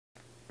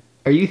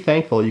Are you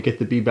thankful you get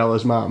to be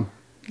Bella's mom?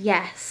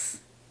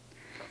 Yes.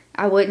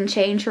 I wouldn't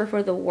change her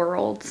for the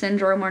world,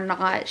 syndrome or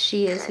not.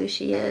 She is who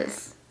she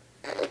is.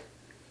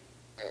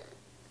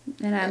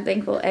 And I'm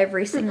thankful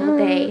every single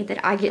day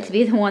that I get to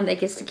be the one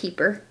that gets to keep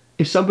her.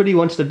 If somebody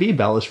wants to be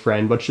Bella's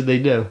friend, what should they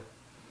do?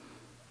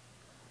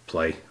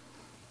 Play.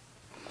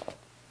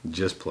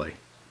 Just play.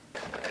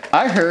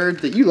 I heard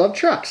that you love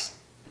trucks.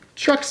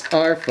 Trucks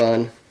are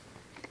fun.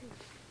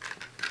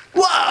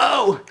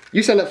 Whoa!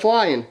 You sent it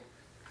flying.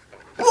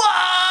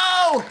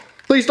 Whoa!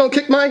 Please don't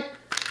kick my...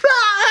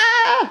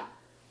 Ah!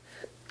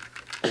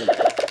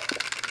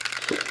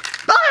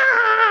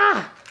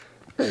 Ah!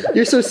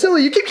 You're so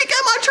silly. You keep kicking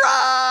my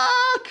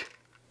truck!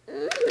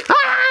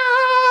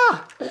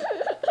 Ah!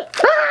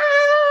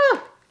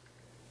 Ah!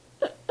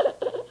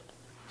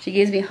 She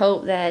gives me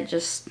hope that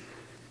just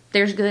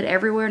there's good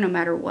everywhere no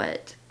matter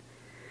what.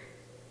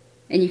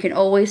 And you can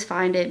always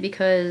find it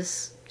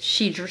because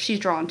she's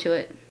drawn to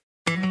it.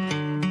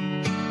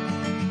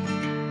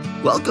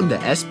 Welcome to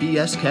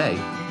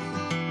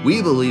SBSK.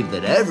 We believe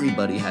that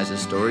everybody has a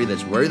story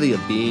that's worthy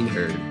of being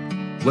heard.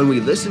 When we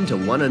listen to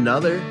one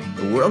another,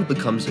 the world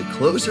becomes a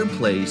closer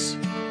place,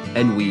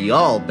 and we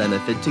all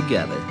benefit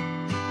together.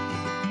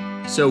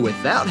 So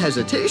without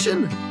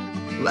hesitation,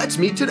 let's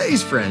meet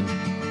today's friend.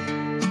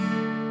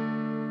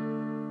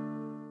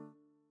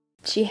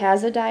 She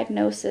has a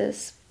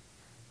diagnosis,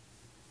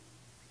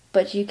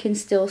 but you can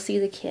still see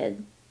the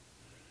kid.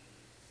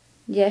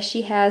 Yes,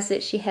 she has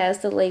it. She has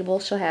the label.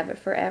 She'll have it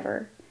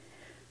forever.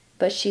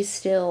 But she's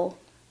still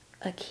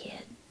a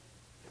kid.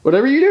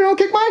 Whatever you do, don't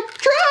kick my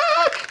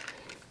truck!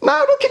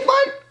 No, don't kick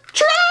my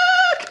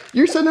truck!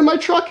 You're sending my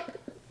truck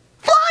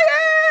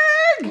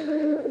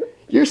flying!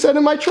 You're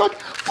sending my truck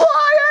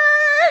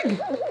flying!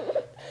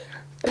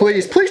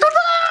 Please, please don't.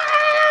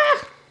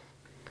 Ah!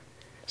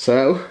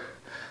 So,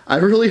 I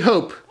really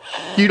hope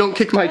you don't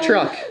kick my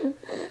truck.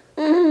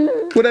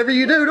 Whatever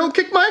you do, don't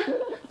kick my...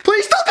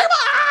 Please don't kick my...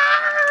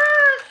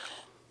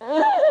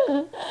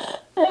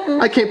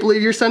 I can't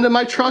believe you're sending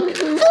my truck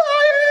flying!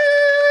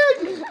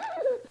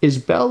 Is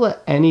Bella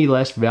any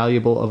less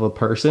valuable of a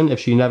person if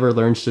she never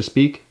learns to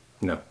speak?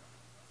 No.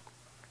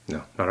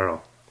 No, not at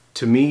all.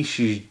 To me,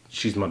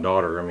 she's my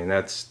daughter. I mean,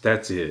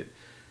 that's it.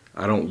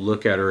 I don't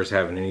look at her as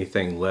having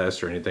anything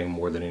less or anything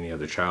more than any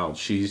other child.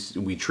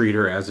 We treat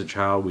her as a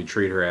child. We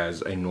treat her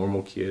as a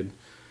normal kid.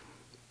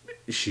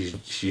 She's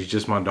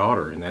just my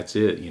daughter, and that's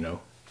it, you know.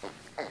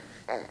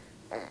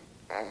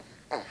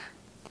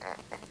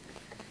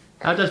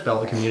 How does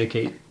Bella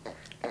communicate?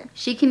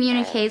 She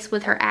communicates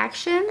with her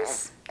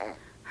actions,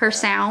 her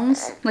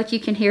sounds, like you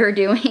can hear her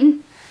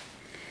doing,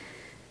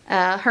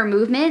 her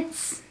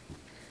movements.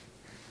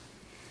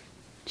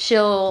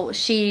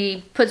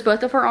 She puts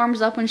both of her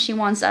arms up when she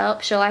wants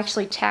up. She'll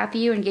actually tap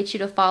you and get you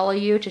to follow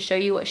you to show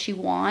you what she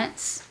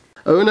wants.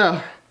 Oh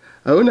no.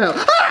 Oh no.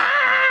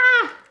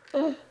 Ah!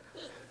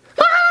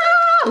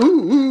 Ah!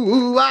 Ooh,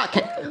 ooh, ooh, I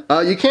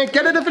can't. You can't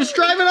get it if it's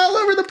driving all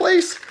over the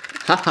place.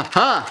 Ha ha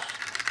ha.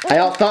 I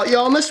outthought you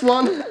on this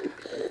one.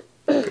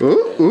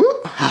 Ooh,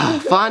 ooh.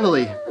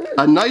 Finally,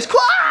 a nice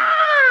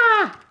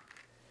claw!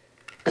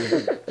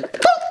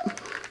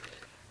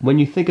 When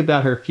you think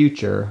about her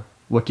future,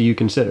 what do you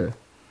consider?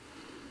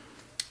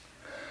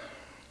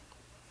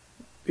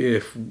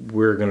 If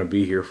we're going to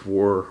be here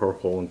for her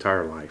whole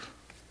entire life.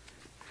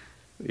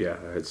 Yeah,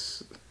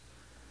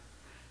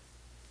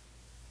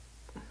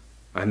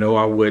 I know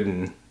I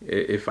wouldn't,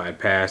 if I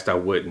passed, I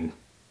wouldn't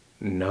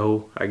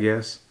know, I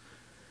guess.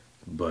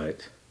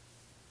 But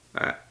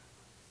I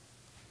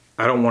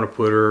don't want to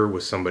put her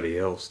with somebody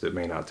else that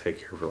may not take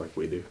care of her like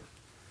we do.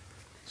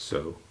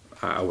 So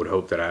I would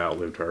hope that I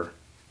outlived her,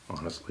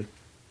 honestly.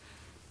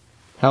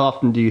 How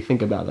often do you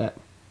think about that?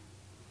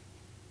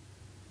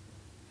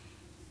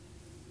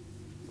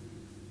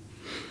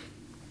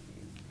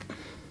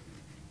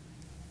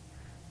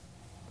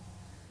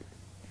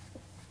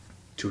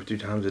 Two or three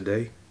times a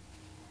day.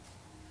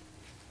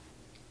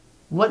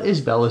 What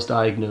is Bella's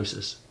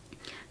diagnosis?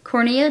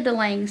 Cornelia de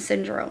Lange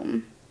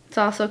syndrome. It's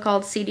also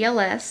called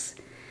CDLS.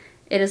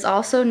 It is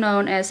also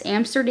known as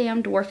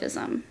Amsterdam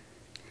dwarfism.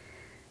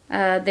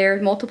 There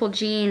are multiple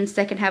genes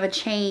that can have a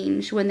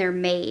change when they're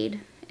made,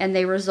 and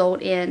they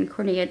result in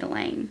Cornelia de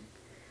Lange.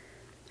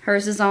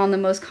 Hers is on the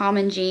most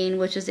common gene,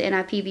 which is the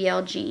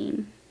NIPBL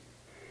gene.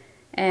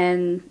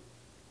 And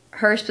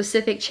her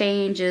specific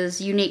change is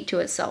unique to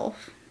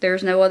itself.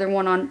 There's no other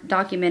one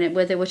documented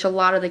with it, which a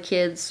lot of the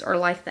kids are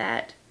like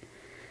that.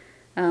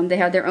 They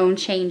have their own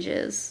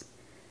changes.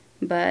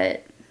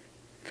 But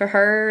for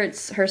her,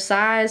 it's her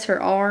size, her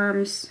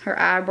arms, her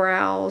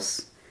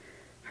eyebrows,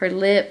 her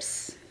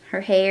lips,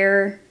 her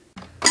hair.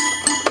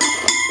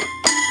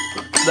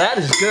 That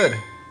is good.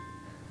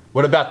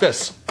 What about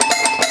this?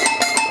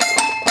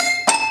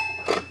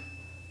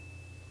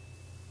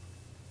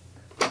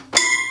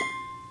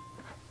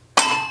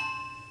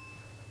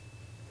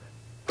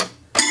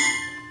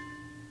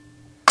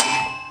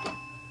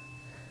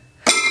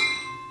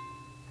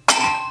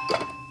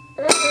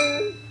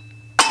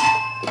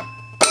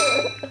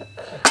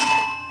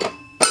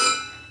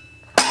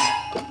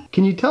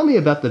 Can you tell me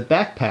about the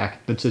backpack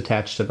that's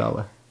attached to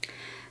Bella?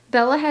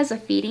 Bella has a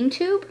feeding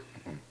tube.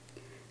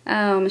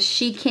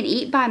 She can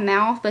eat by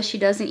mouth, but she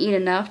doesn't eat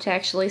enough to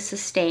actually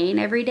sustain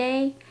every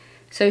day.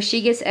 So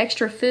she gets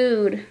extra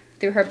food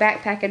through her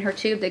backpack and her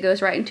tube that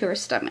goes right into her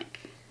stomach.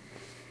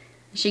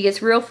 She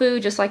gets real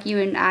food just like you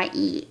and I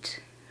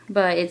eat,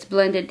 but it's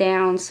blended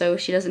down so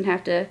she doesn't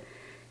have to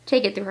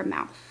take it through her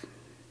mouth.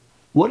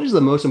 What is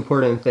the most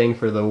important thing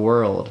for the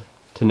world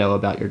to know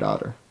about your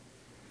daughter?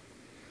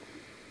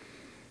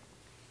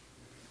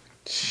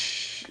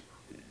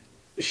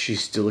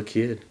 She's still a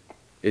kid.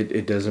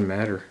 It doesn't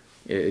matter.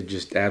 It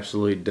just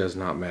absolutely does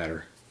not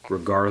matter.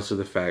 Regardless of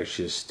the fact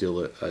she is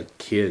still a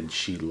kid,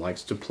 she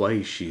likes to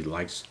play. She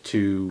likes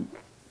to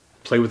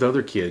play with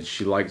other kids.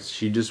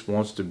 She just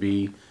wants to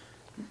be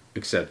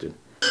accepted.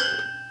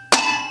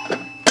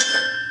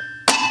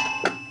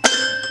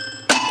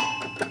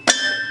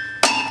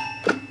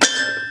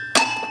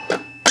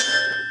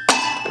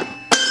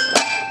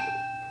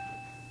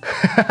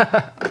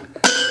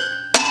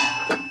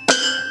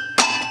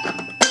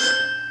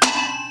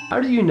 How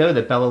do you know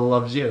that Bella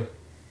loves you?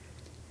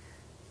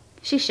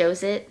 She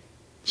shows it.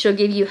 She'll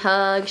give you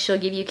hugs, she'll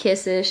give you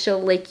kisses,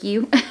 she'll lick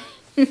you.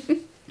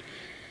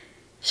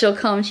 She'll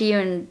come to you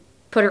and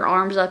put her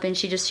arms up and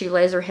she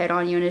lays her head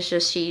on you and it's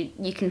just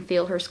you can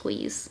feel her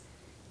squeeze.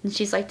 And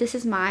she's like, this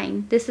is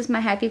mine. This is my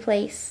happy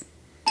place.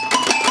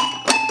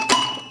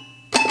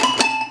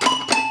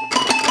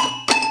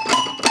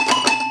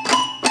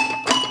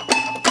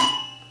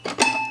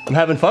 I'm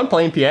having fun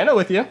playing piano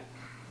with you.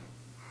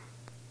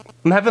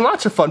 I'm having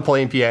lots of fun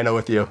playing piano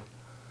with you.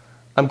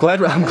 I'm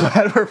glad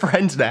we're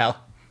friends now.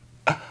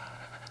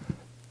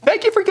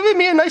 Thank you for giving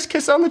me a nice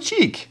kiss on the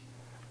cheek.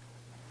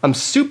 I'm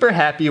super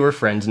happy we're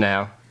friends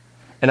now.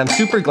 And I'm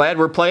super glad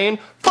we're playing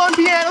fun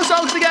piano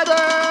songs together!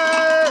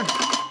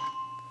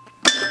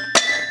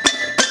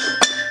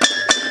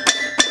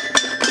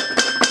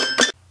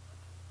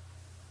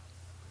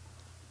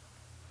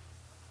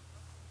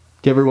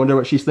 Do you ever wonder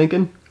what she's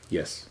thinking?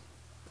 Yes.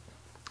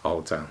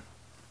 All the time.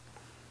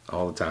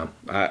 All the time.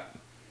 I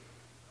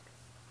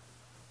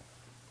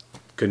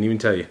couldn't even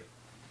tell you.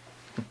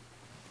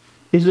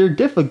 Is there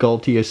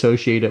difficulty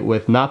associated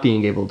with not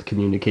being able to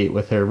communicate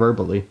with her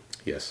verbally?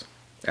 Yes,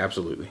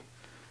 absolutely.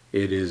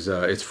 It is.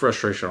 It's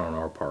frustration on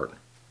our part,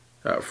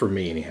 for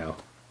me anyhow,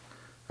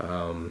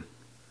 because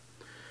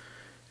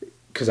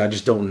I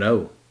just don't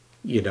know,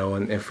 you know.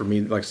 And for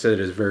me, like I said,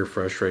 it is very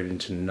frustrating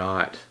to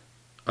not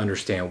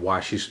understand why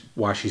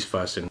she's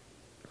fussing.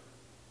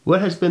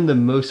 What has been the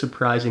most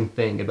surprising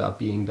thing about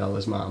being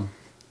Bella's mom?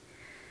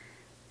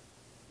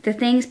 The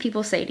things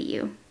people say to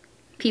you.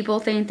 People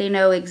think they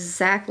know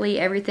exactly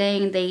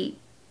everything.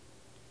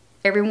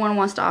 Everyone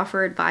wants to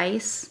offer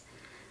advice.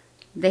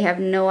 They have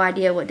no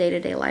idea what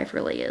day-to-day life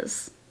really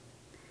is.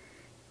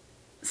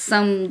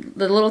 The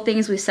little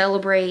things we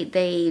celebrate,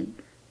 they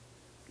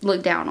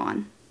look down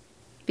on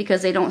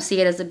because they don't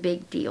see it as a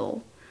big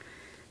deal.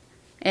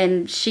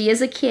 And she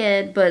is a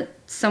kid, but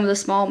some of the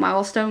small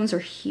milestones are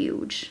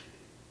huge.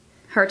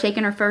 Her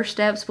taking her first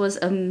steps was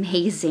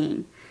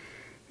amazing.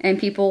 And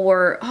people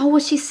were, oh, well,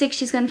 she's 6,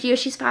 she's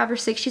 5 or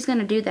 6, she's going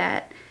to do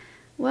that.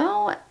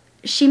 Well,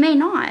 she may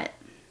not.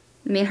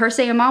 I mean, her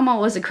saying mama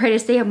was the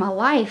greatest day of my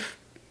life.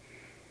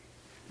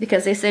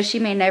 Because they said she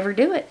may never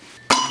do it.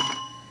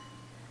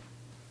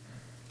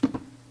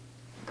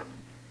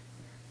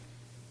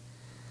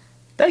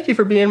 Thank you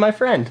for being my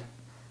friend.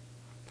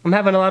 I'm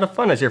having a lot of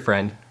fun as your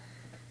friend.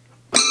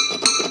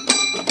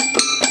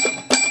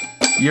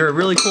 You're a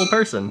really cool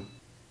person.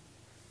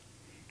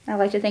 I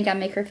like to think I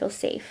make her feel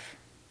safe.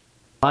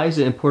 Why is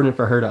it important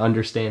for her to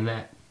understand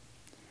that?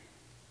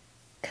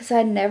 Because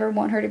I never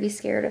want her to be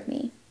scared of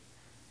me.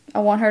 I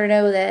want her to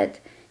know that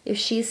if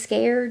she's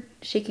scared,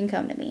 she can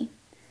come to me.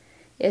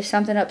 If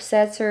something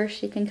upsets her,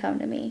 she can come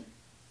to me.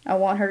 I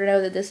want her to know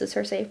that this is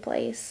her safe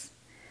place.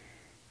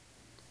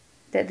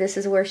 That this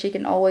is where she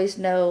can always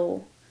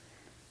know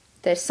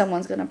that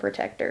someone's going to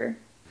protect her.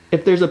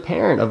 If there's a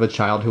parent of a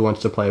child who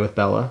wants to play with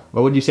Bella,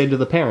 what would you say to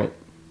the parent?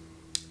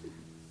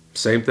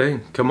 Same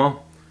thing. Come on.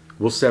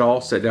 We'll sit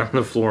down on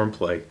the floor and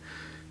play.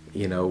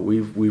 You know,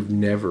 we've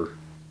never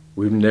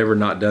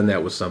not done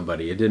that with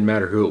somebody. It didn't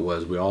matter who it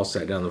was. We all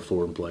sat down on the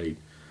floor and played.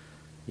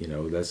 You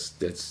know, there's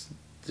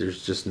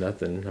just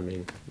nothing. I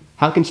mean,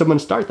 how can someone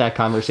start that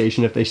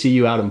conversation if they see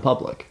you out in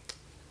public?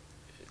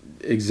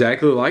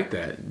 Exactly like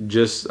that.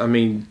 Just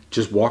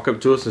walk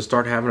up to us and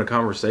start having a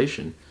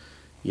conversation.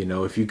 You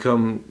know, if you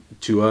come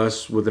to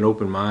us with an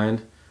open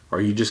mind, or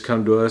you just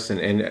come to us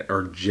and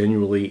are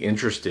genuinely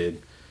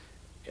interested,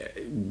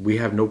 we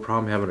have no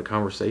problem having a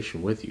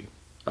conversation with you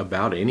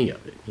about any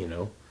of it. You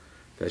know,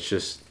 that's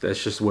just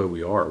the way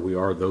we are. We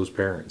are those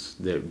parents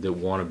that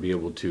want to be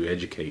able to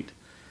educate,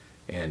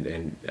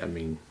 and I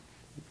mean,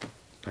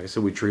 like I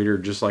said, we treat her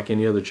just like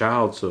any other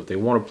child. So if they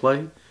want to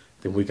play,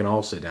 then we can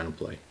all sit down and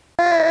play.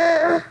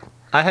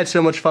 I had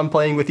so much fun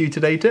playing with you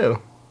today too.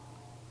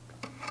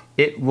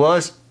 It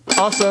was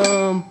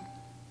awesome.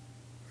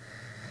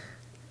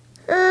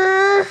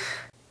 Are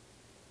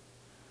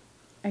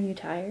you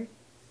tired?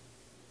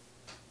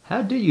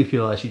 How do you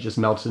feel as she just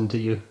melts into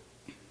you?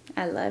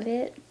 I love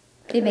it.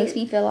 It makes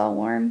me feel all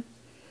warm.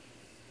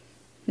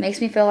 Makes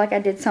me feel like I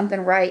did something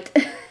right.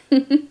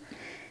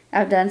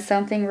 I've done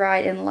something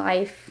right in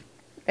life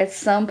at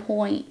some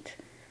point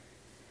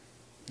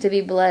to be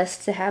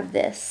blessed to have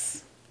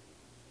this.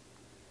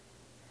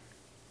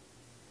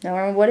 Don't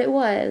remember what it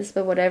was,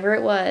 but whatever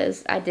it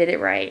was, I did it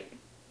right.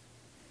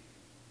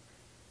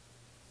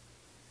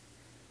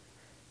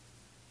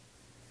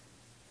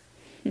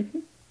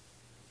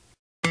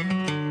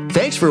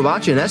 Thanks for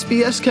watching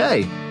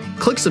SBSK.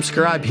 Click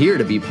subscribe here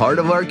to be part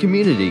of our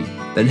community.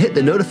 Then hit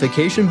the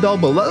notification bell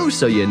below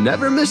so you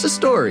never miss a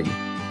story.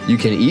 You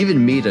can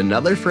even meet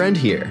another friend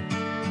here.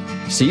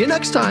 See you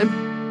next time.